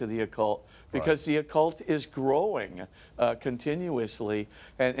respect to the occult, because the occult is growing continuously,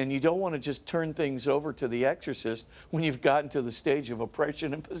 and you don't want to just turn things over to the exorcist when you've gotten to the stage of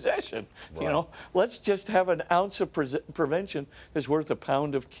oppression and possession. Right. Let's just have an ounce of prevention is worth a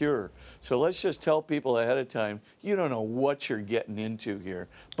pound of cure. So let's just tell people ahead of time, you don't know what you're getting into here,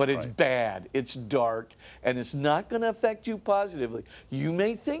 but it's bad, it's dark, and it's not going to affect you positively. You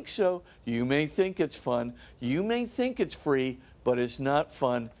may think so, you may think it's fun, you may think it's free, but it's not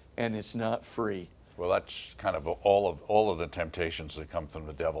fun and it's not free. Well, that's kind of all of the temptations that come from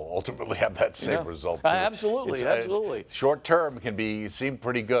the devil ultimately have that same result. Absolutely, absolutely. Short term can seem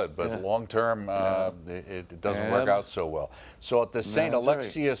pretty good, but long term it doesn't work out so well. So at the St.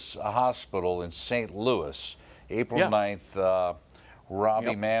 Alexius Hospital in St. Louis, April 9th,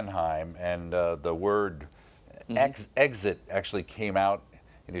 Robbie Mannheim, and the word exit actually came out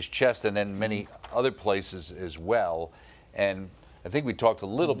in his chest, and then many other places as well. And I think we talked a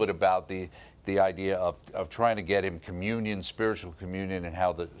little bit about the idea of trying to get him communion, spiritual communion, and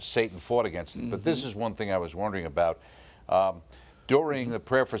how Satan fought against it. But this is one thing I was wondering about. During the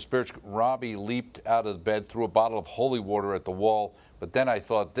prayer for spiritual, Robbie leaped out of the bed, threw a bottle of holy water at the wall, but then I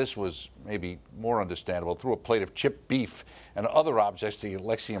thought this was maybe more understandable, threw a plate of chipped beef and other objects to the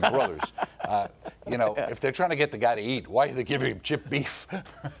Alexian brothers. If they're trying to get the guy to eat, why are they giving him chipped beef?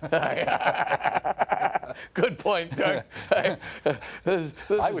 Good point, Doug. This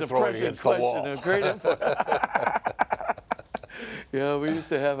is a prescient question, a great input. We used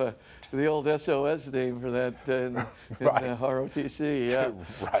to have the old SOS name for that in the ROTC. Yeah.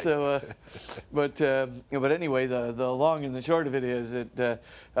 So, but anyway, the long and the short of it is that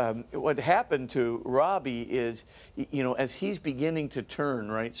what happened to Robbie is, as he's beginning to turn,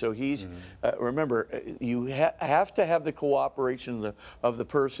 right? So he's remember, you have to have the cooperation of the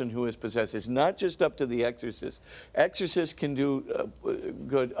person who is possessed. It's not just up to the exorcist. Exorcist can do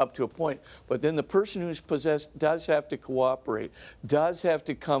good up to a point, but then the person who's possessed does have to cooperate, does have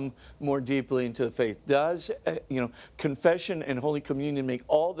to come more deeply into the faith. Does confession and Holy Communion make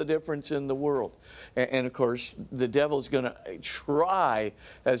all the difference in the world? And of course, the devil's going to try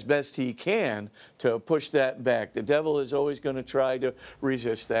as best he can to push that back. The devil is always going to try to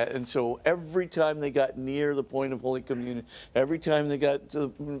resist that. And so every time they got near the point of Holy Communion, every time they got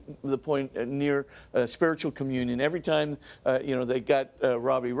to the point near spiritual communion, every time they got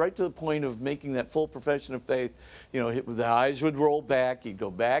Robbie right to the point of making that full profession of faith, the eyes would roll back, he'd go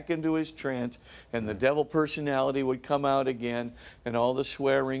back into his trance, and the devil personality would come out again, and all the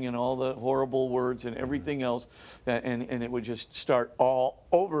swearing and all the horrible words and everything else, and it would just start all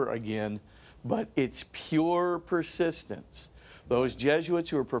over again. But it's pure persistence. Those Jesuits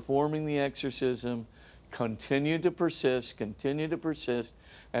who are performing the exorcism continued to persist,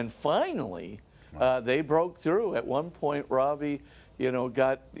 and finally they broke through. At one point, Robbie,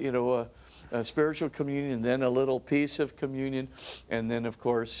 got a spiritual communion, then a little piece of communion, and then of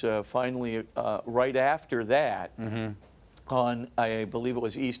course finally right after that, on I believe it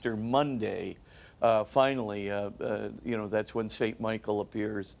was Easter Monday, finally that's when Saint Michael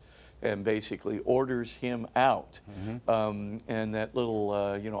appears and basically orders him out, and that little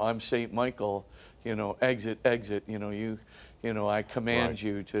I'm Saint Michael, exit, I command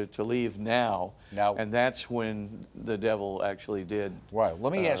you to leave now. And that's when the devil actually did. Right.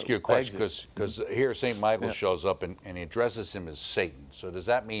 Let me ask you a question, because here St. Michael shows up and he addresses him as Satan. So does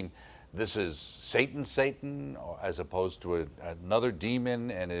that mean this is Satan, or as opposed to another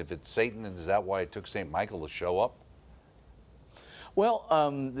demon? And if it's Satan, is that why it took St. Michael to show up? Well,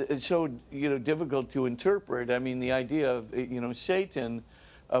 it's so difficult to interpret. I mean, the idea of Satan,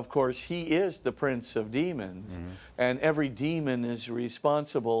 of course, he is the prince of demons, and every demon is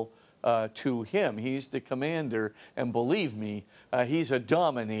responsible to him. He's the commander, and believe me, he's a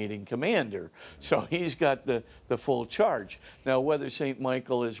dominating commander. So he's got the full charge. Now, whether St.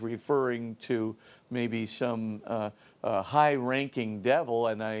 Michael is referring to maybe some high-ranking devil,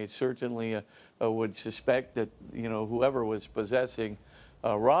 and I certainly would suspect that whoever was possessing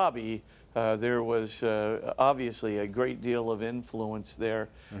Robbie, there was obviously a great deal of influence there,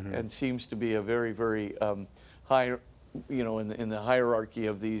 and seems to be a very, very high in the hierarchy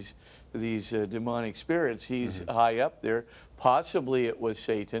of these demonic spirits, he's high up there. Possibly it was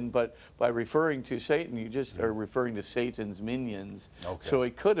Satan, but by referring to Satan, you just are referring to Satan's minions. Okay. So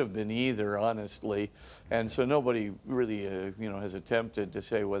it could have been either, honestly. And so nobody really, has attempted to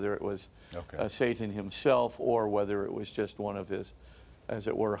say whether it was Satan himself or whether it was just one of his, as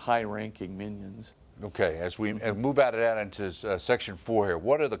it were, high-ranking minions. Okay, as we move out of that into section 4 here,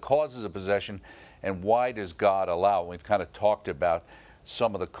 what are the causes of possession and why does God allow it? We've kind of talked about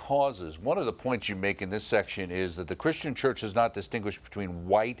some of the causes. One of the points you make in this section is that the Christian church does not distinguish between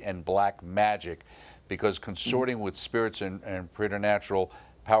white and black magic because consorting with spirits and preternatural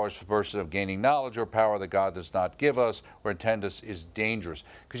powers for the purpose of gaining knowledge or power that God does not give us or intend us is dangerous.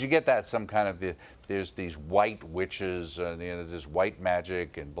 Because you get that some kind of, there's these white witches, there's white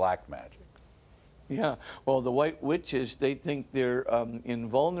magic and black magic. Yeah, well, the white witches, they think they're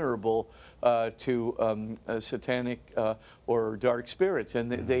invulnerable to satanic or dark spirits, and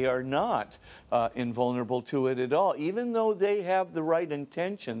they are not invulnerable to it at all. Even though they have the right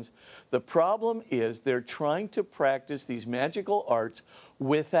intentions, the problem is they're trying to practice these magical arts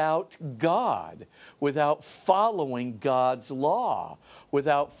without God, without following God's law,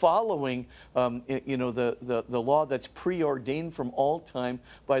 without following, the law that's preordained from all time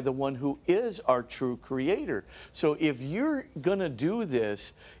by the one who is our true creator. So if you're going to do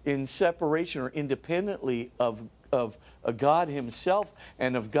this in separation or independently of God himself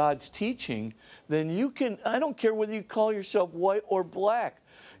and of God's teaching, then you can, I don't care whether you call yourself white or black,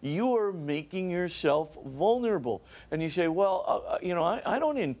 you are making yourself vulnerable. And you say, well, I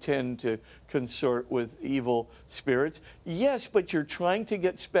don't intend to consort with evil spirits. Yes, but you're trying to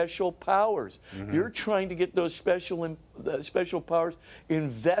get special powers. You're trying to get those special powers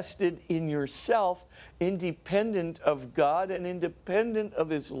invested in yourself, independent of God and independent of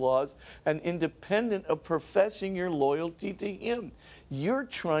his laws and independent of professing your loyalty to him. You're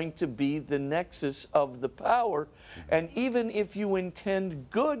trying to be the nexus of the power, and even if you intend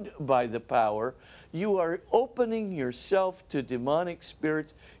good by the power, you are opening yourself to demonic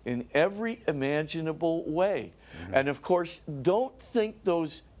spirits in every imaginable way. And of course, don't think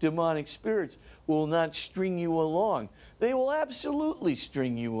those demonic spirits will not string you along. They will absolutely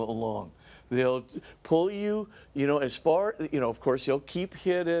string you along. They'll pull you, as far, of course, they'll keep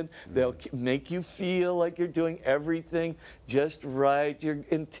hidden. They'll make you feel like you're doing everything just right. Your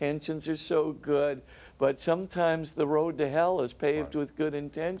intentions are so good. But sometimes the road to hell is paved with good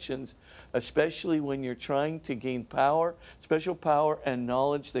intentions, especially when you're trying to gain power, special power and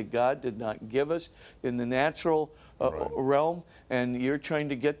knowledge that God did not give us in the natural realm, and you're trying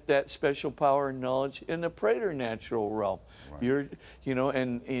to get that special power and knowledge in the preternatural realm. You're,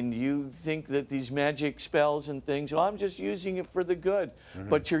 and you think that these magic spells and things, I'm just using it for the good.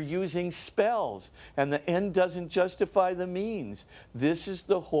 But you're using spells, and the end doesn't justify the means. This is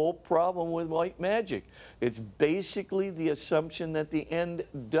the whole problem with white magic. It's basically the assumption that the end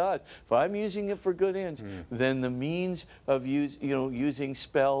does. If I'm using it for good ends, then the means of using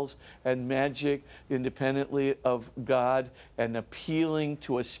spells and magic independently of God and appealing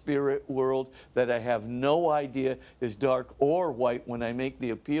to a spirit world that I have no idea is dark or white when I make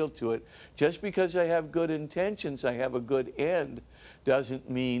the appeal to it. Just because I have good intentions, I have a good end, doesn't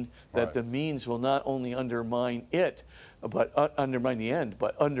mean that the means will not only undermine it, but undermine the end,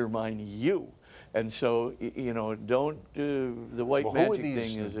 but undermine you. And so, don't the white magic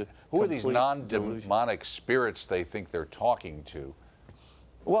thing is a who are these non-demonic spirits they think they're talking to?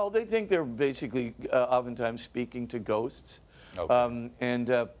 Well, they think they're basically oftentimes speaking to ghosts. And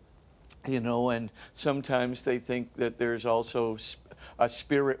sometimes they think that there's also a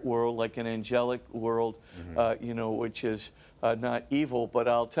spirit world, like an angelic world, which is not evil. But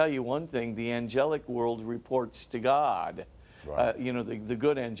I'll tell you one thing, the angelic world reports to God. The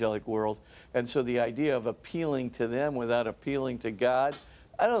good angelic world. And so the idea of appealing to them without appealing to God,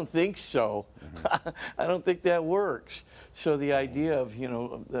 I don't think so. I don't think that works. So the idea of,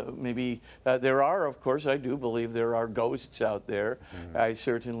 maybe there are, of course, I do believe there are ghosts out there. I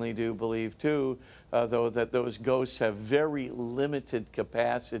certainly do believe, too, though, that those ghosts have very limited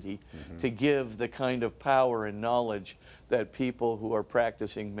capacity to give the kind of power and knowledge that people who are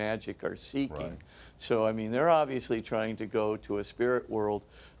practicing magic are seeking. So, I mean, they're obviously trying to go to a spirit world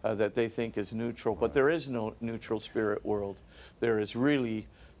that they think is neutral, but there is no neutral spirit world. There is really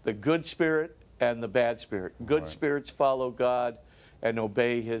the good spirit and the bad spirit. Good spirits follow God and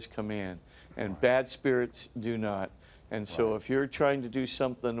obey his command, and bad spirits do not. And so if you're trying to do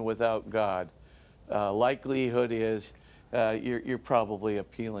something without God, likelihood is you're probably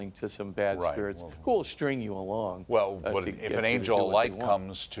appealing to some bad spirits who will string you along. Well, if an angel of light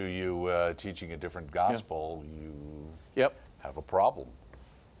comes to you teaching a different gospel, you Yep. have a problem.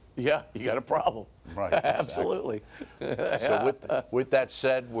 Yeah, you got a problem. Right, exactly. Absolutely. So with that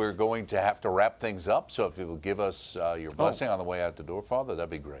said, we're going to have to wrap things up. So if you will give us your blessing on the way out the door, Father, that'd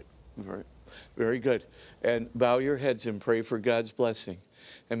be great. Very, very good. And bow your heads and pray for God's blessing.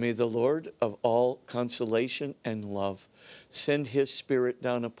 And may the Lord of all consolation and love send his Spirit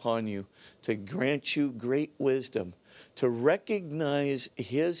down upon you to grant you great wisdom, to recognize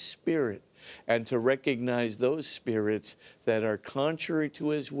his Spirit and to recognize those spirits that are contrary to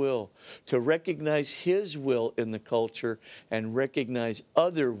his will, to recognize his will in the culture and recognize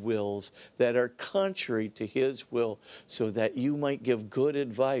other wills that are contrary to his will, so that you might give good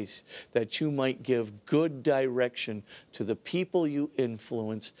advice, that you might give good direction to the people you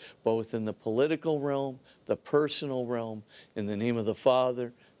influence, both in the political realm, the personal realm, in the name of the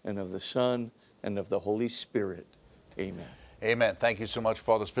Father and of the Son and of the Holy Spirit. Amen. Amen. Thank you so much,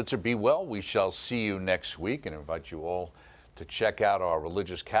 Father Spitzer. Be well. We shall see you next week, and invite you all to check out our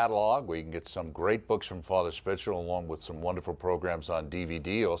religious catalog, where you can get some great books from Father Spitzer, along with some wonderful programs on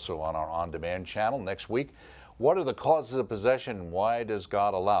DVD, also on our on-demand channel. Next week, what are the causes of possession? Why does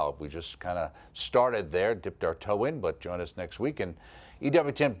God allow it? We just kind of started there, dipped our toe in, but join us next week. And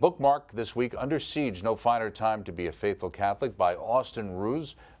EWTN bookmark this week, Under Siege, No Finer Time to Be a Faithful Catholic by Austin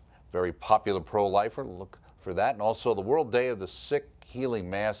Ruse, very popular pro-lifer. Look for that. And also the World Day of the Sick Healing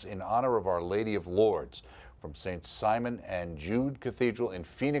Mass in honor of Our Lady of Lourdes from St. Simon and Jude Cathedral in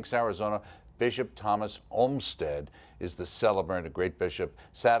Phoenix, Arizona. Bishop Thomas Olmsted is the celebrant, a great bishop.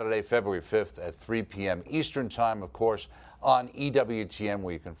 Saturday, February 5th at 3 p.m. Eastern Time, of course, on EWTN,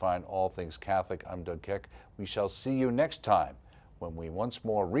 where you can find all things Catholic. I'm Doug Keck. We shall see you next time when we once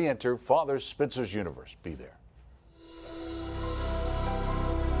more re-enter Father Spitzer's universe. Be there.